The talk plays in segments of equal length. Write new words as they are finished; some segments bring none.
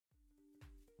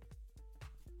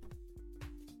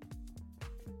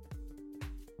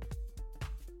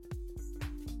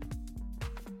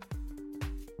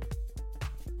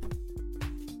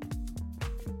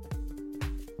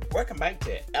Welcome back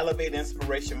to Elevate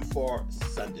Inspiration for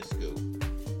Sunday School.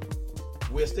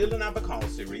 We're still in our Becall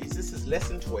series. This is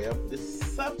lesson 12. The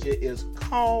subject is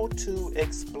Call to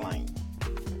Explain.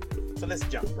 So let's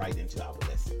jump right into our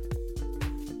lesson.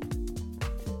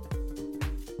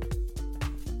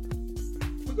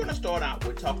 We're going to start out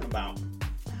with talking about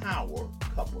power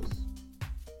couples.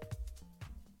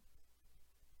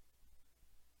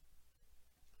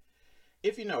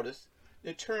 If you notice,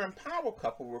 the term power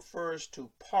couple refers to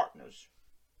partners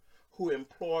who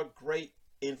employ great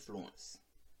influence.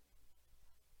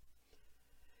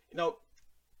 You know,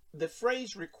 the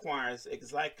phrase requires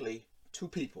exactly two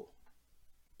people,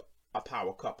 a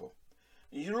power couple.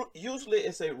 Usually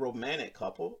it's a romantic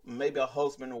couple, maybe a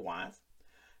husband and wife.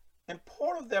 And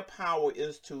part of their power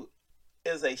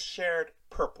is a shared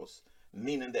purpose,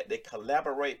 meaning that they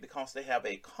collaborate because they have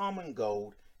a common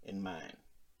goal in mind.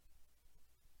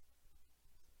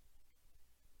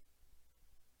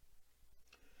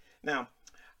 Now,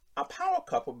 a power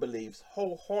couple believes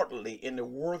wholeheartedly in the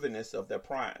worthiness of their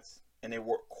prize, and they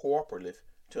work cooperatively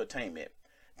to attain it.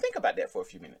 Think about that for a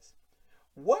few minutes.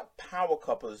 What power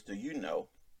couples do you know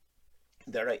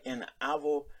that are in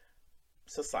our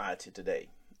society today?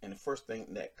 And the first thing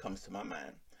that comes to my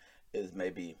mind is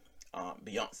maybe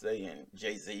Beyonce and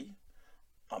Jay-Z,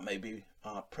 or maybe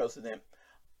President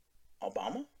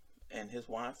Obama and his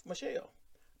wife Michelle.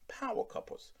 Power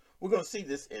couples. We're going to see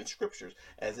this in scriptures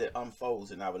as it unfolds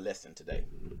in our lesson today.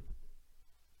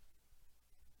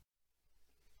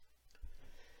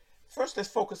 First, let's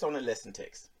focus on the lesson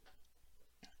text.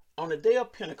 On the day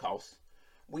of Pentecost,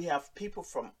 we have people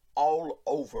from all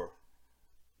over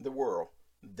the world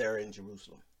there in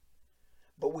Jerusalem.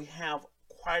 But we have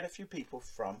quite a few people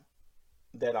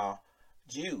that are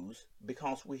Jews,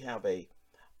 because we have an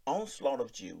onslaught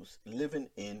of Jews living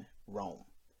in Rome.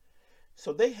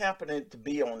 So they happened to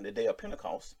be on the day of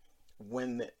Pentecost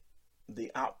when the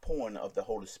outpouring of the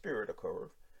Holy Spirit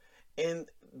occurred, and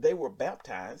they were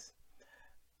baptized,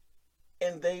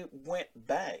 and they went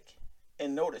back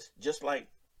and noticed, just like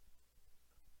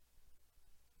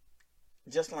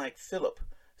Philip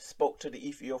spoke to the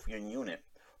Ethiopian eunuch,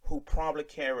 who probably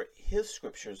carried his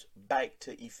scriptures back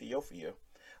to Ethiopia.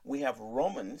 We have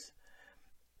Romans,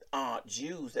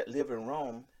 Jews that live in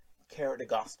Rome, carry the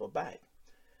gospel back.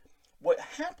 What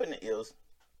happened is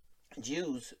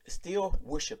Jews still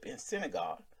worship in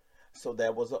synagogue, so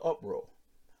there was an uproar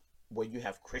where you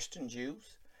have Christian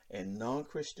Jews and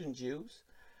non-Christian Jews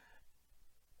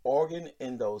arguing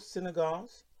in those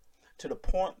synagogues, to the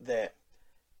point that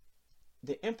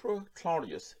the Emperor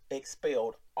Claudius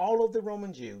expelled all of the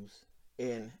Roman Jews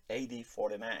in AD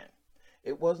 49.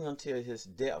 It wasn't until his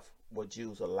death were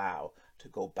Jews allowed to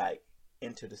go back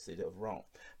into the city of Rome.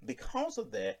 Because of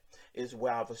that is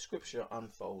where our scripture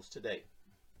unfolds today.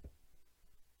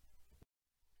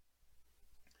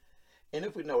 And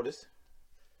if we notice,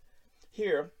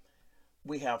 here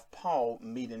we have Paul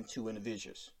meeting two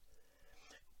individuals.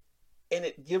 And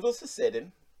it gives us a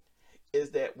setting, is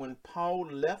that when Paul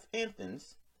left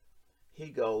Athens,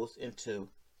 he goes into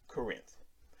Corinth.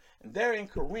 And there in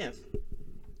Corinth,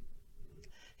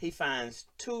 he finds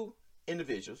two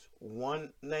individuals,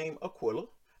 one named Aquila,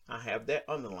 I have that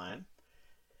underlined,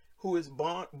 who is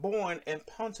born in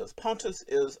Pontus. Pontus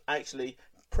is actually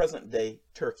present day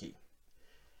Turkey.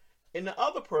 And the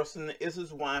other person is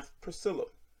his wife Priscilla.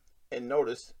 And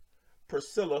notice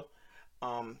Priscilla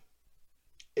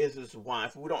is his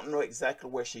wife. We don't know exactly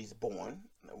where she's born.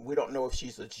 We don't know if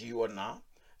she's a Jew or not.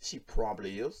 She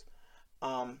probably is.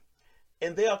 And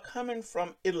they are coming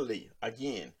from Italy.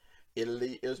 Again,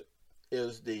 Italy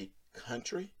is the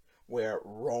country where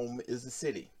Rome is the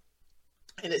city.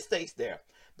 And it states there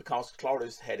because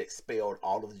Claudius had expelled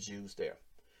all of the Jews there.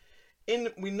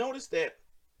 And we notice that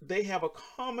they have a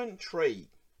common trade.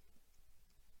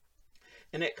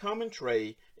 And that common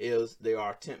trade is they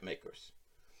are tent makers.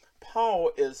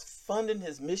 Paul is funding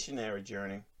his missionary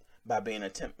journey by being a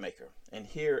tent maker. And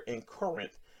here in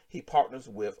Corinth, he partners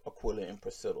with Aquila and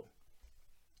Priscilla.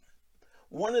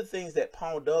 One of the things that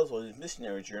Paul does on his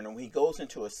missionary journey, when he goes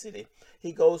into a city,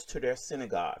 he goes to their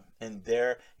synagogue, and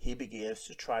there he begins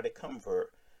to try to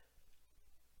convert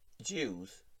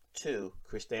Jews to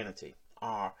Christianity,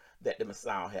 or that the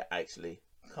Messiah had actually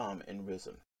come and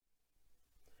risen.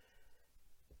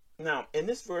 Now, in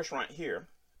this verse right here,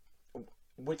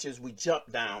 which is we jump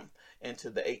down into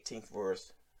the 18th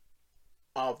verse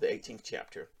of the 18th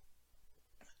chapter,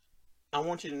 I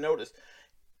want you to notice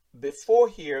before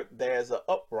here, there's an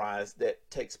uprising that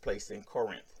takes place in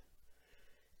Corinth.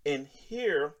 And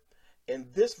here, in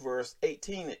this verse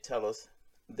 18, it tells us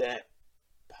that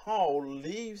Paul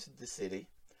leaves the city,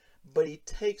 but he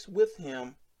takes with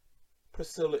him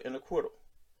Priscilla and Aquila,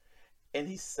 and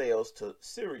he sails to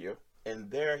Syria, and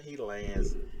there he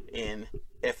lands in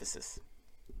Ephesus.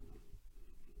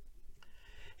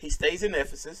 He stays in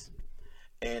Ephesus,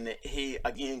 and he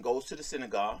again goes to the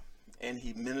synagogue, and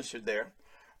he ministered there.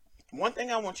 One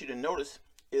thing I want you to notice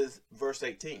is verse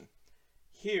 18.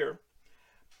 Here,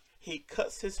 he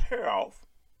cuts his hair off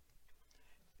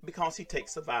because he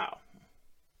takes a vow.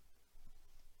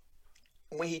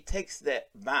 When he takes that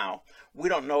vow, we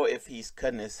don't know if he's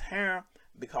cutting his hair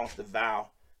because the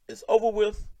vow is over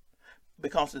with,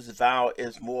 because this vow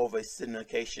is more of a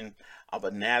signification of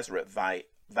a Nazareth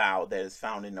vow that is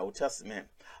found in the Old Testament,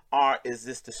 or is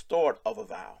this the start of a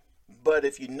vow? But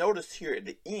if you notice here at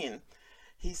the end,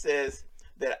 he says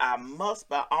that I must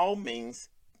by all means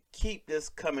keep this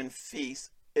coming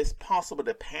feast. It's possible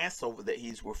the Passover that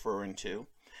he's referring to,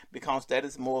 because that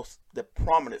is most the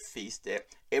prominent feast that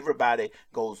everybody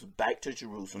goes back to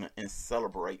Jerusalem and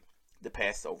celebrate the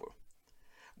Passover.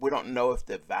 We don't know if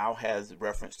the vow has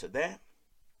reference to that,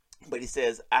 but he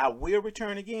says, I will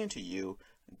return again to you,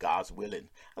 God's willing.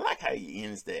 I like how he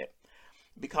ends that,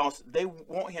 because they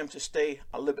want him to stay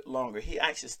a little bit longer. He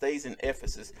actually stays in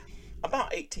Ephesus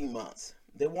about 18 months.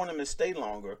 They want him to stay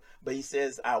longer, but he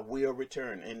says, I will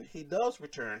return. And he does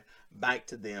return back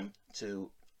to them,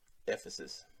 to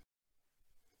Ephesus.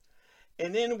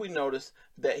 And then we notice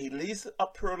that he leaves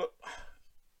Aquila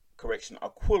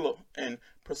and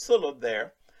Priscilla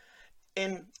there.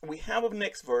 And we have a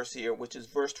next verse here, which is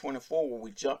verse 24, where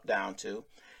we jump down to.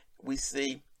 We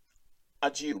see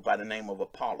a Jew by the name of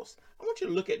Apollos. I want you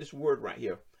to look at this word right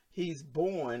here. He's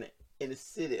born in the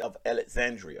city of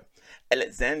Alexandria.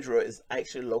 Alexandria is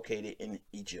actually located in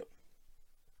Egypt.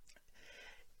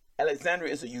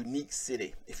 Alexandria is a unique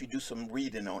city if you do some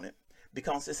reading on it,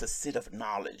 because it's a city of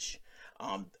knowledge.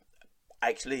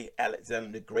 Actually,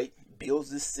 Alexander the Great builds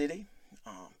this city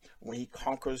when he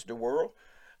conquers the world.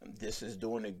 This is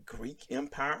during the Greek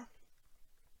Empire.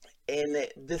 And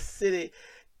this city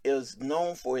is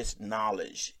known for its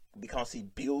knowledge because he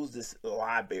builds this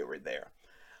library there.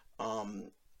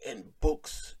 And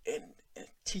books and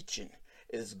teaching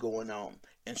is going on.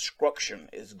 Instruction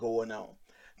is going on.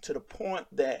 To the point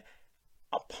that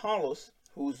Apollos,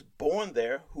 who's born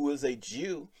there, who is a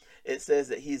Jew, it says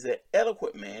that he's an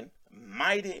eloquent man,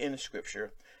 mighty in the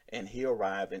scripture, and he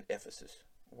arrived in Ephesus,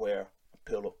 where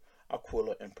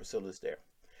Aquila and Priscilla is there.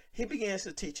 He begins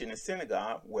to teach in the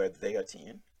synagogue where they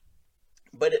attend.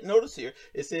 But notice here,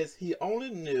 it says he only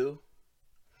knew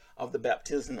of the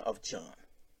baptism of John.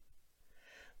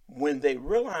 When they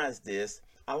realized this,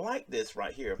 I like this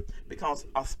right here, because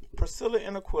Priscilla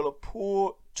and Aquila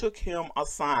took him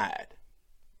aside,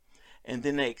 and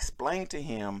then they explained to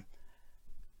him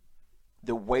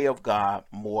the way of God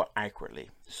more accurately.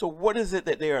 So what is it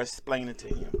that they are explaining to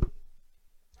him?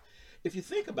 If you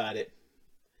think about it,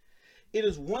 it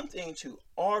is one thing to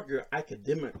argue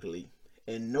academically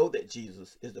and know that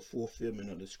Jesus is the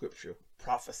fulfillment of the scripture,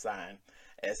 prophesying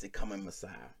as the coming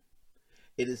Messiah.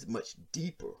 It is much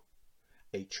deeper,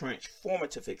 a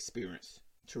transformative experience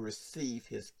to receive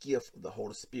his gift of the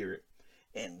Holy Spirit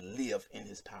and live in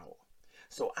his power.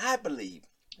 So I believe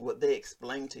what they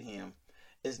explained to him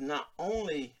is not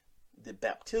only the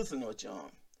baptism of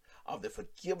John, of the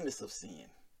forgiveness of sin,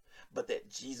 but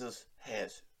that Jesus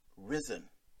has risen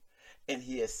and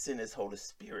he has sent his Holy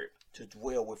Spirit to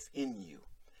dwell within you.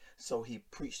 So he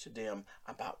preached to them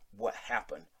about what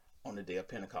happened on the day of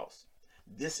Pentecost.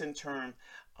 This in turn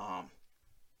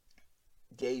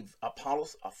gave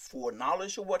Apollos a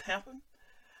foreknowledge of what happened.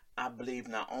 I believe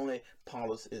not only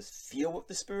Apollos is filled with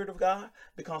the Spirit of God,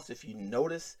 because if you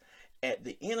notice at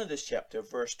the end of this chapter,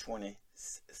 verse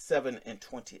 27 and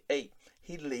 28,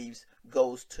 he leaves,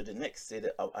 goes to the next city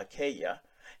of Achaia,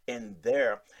 and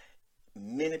there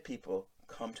many people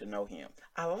come to know him.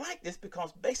 I like this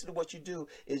because basically what you do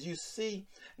is you see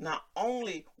not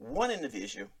only one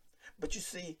individual, but you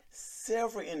see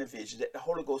several individuals that the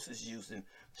Holy Ghost is using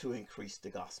to increase the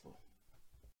gospel.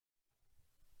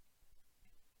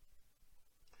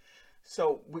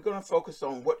 So we're going to focus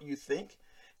on what you think.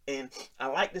 And I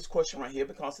like this question right here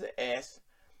because it asks,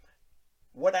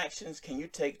 what actions can you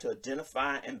take to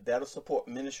identify and better support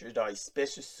ministries that are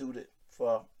especially suited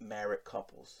for married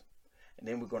couples? And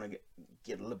then we're going to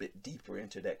get a little bit deeper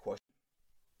into that question.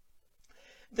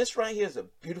 This right here is a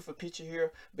beautiful picture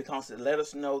here because it let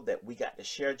us know that we got to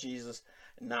share Jesus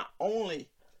not only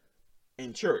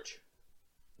in church,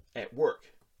 at work,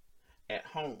 at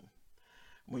home,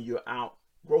 when you're out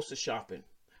grocery shopping,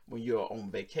 when you're on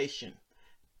vacation,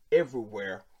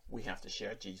 everywhere we have to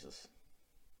share Jesus.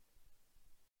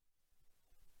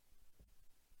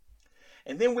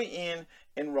 And then we end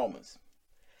in Romans.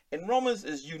 And Romans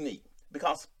is unique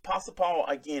because Apostle Paul,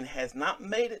 again, has not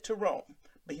made it to Rome,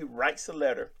 but he writes a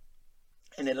letter.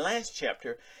 In the last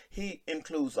chapter, he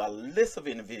includes a list of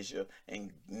individuals,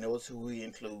 and notice who he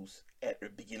includes at the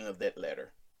beginning of that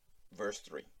letter. Verse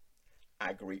 3.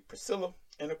 I greet Priscilla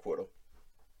and Aquila,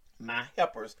 my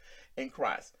helpers in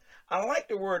Christ. I like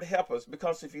the word helpers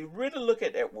because if you really look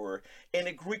at that word, in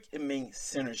the Greek it means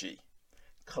synergy,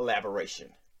 collaboration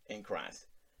in Christ.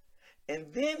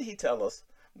 And then he tells us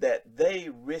that they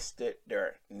risked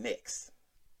their necks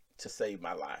to save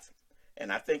my life.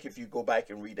 And I think if you go back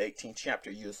and read the 18th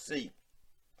chapter, you'll see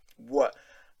what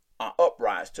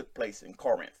uprising took place in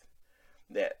Corinth.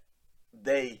 That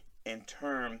they, in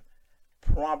turn,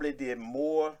 probably did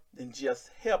more than just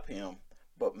help him,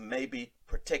 but maybe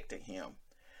protecting him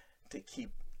to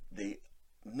keep the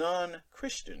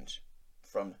non-Christians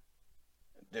from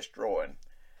destroying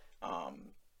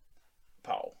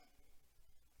Paul.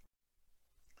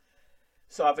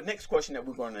 So the next question that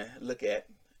we're going to look at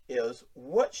is,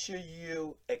 what should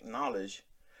you acknowledge?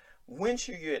 When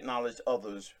should you acknowledge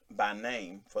others by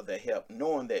name for their help,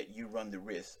 knowing that you run the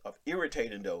risk of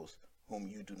irritating those whom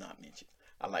you do not mention?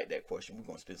 I like that question. We're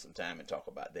going to spend some time and talk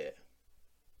about that.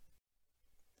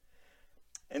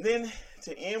 And then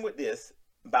to end with this,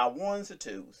 by ones or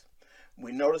twos,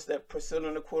 we notice that Priscilla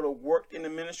and Aquila worked in the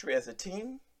ministry as a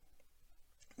team.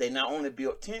 They not only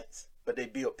built tents, but they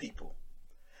built people.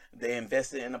 They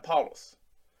invested in Apollos.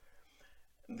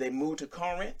 They moved to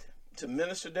Corinth to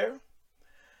minister there.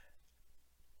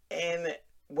 And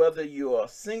whether you are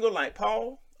single like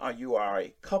Paul or you are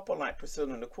a couple like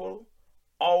Priscilla and Aquila,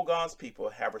 all God's people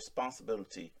have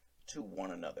responsibility to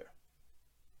one another.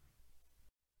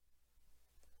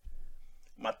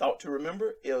 My thought to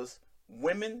remember is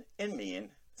women and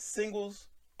men, singles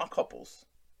or couples,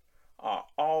 are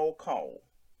all called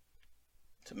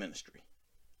to ministry.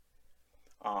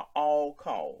 Are all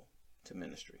called to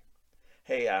ministry.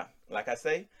 Hey, like I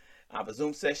say, our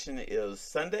Zoom session is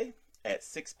Sunday at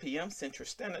 6 p.m. Central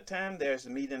Standard Time. There's the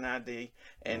meeting ID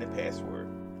and the password.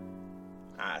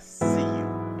 I see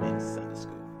you in Sunday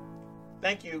school.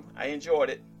 Thank you. I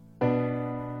enjoyed it.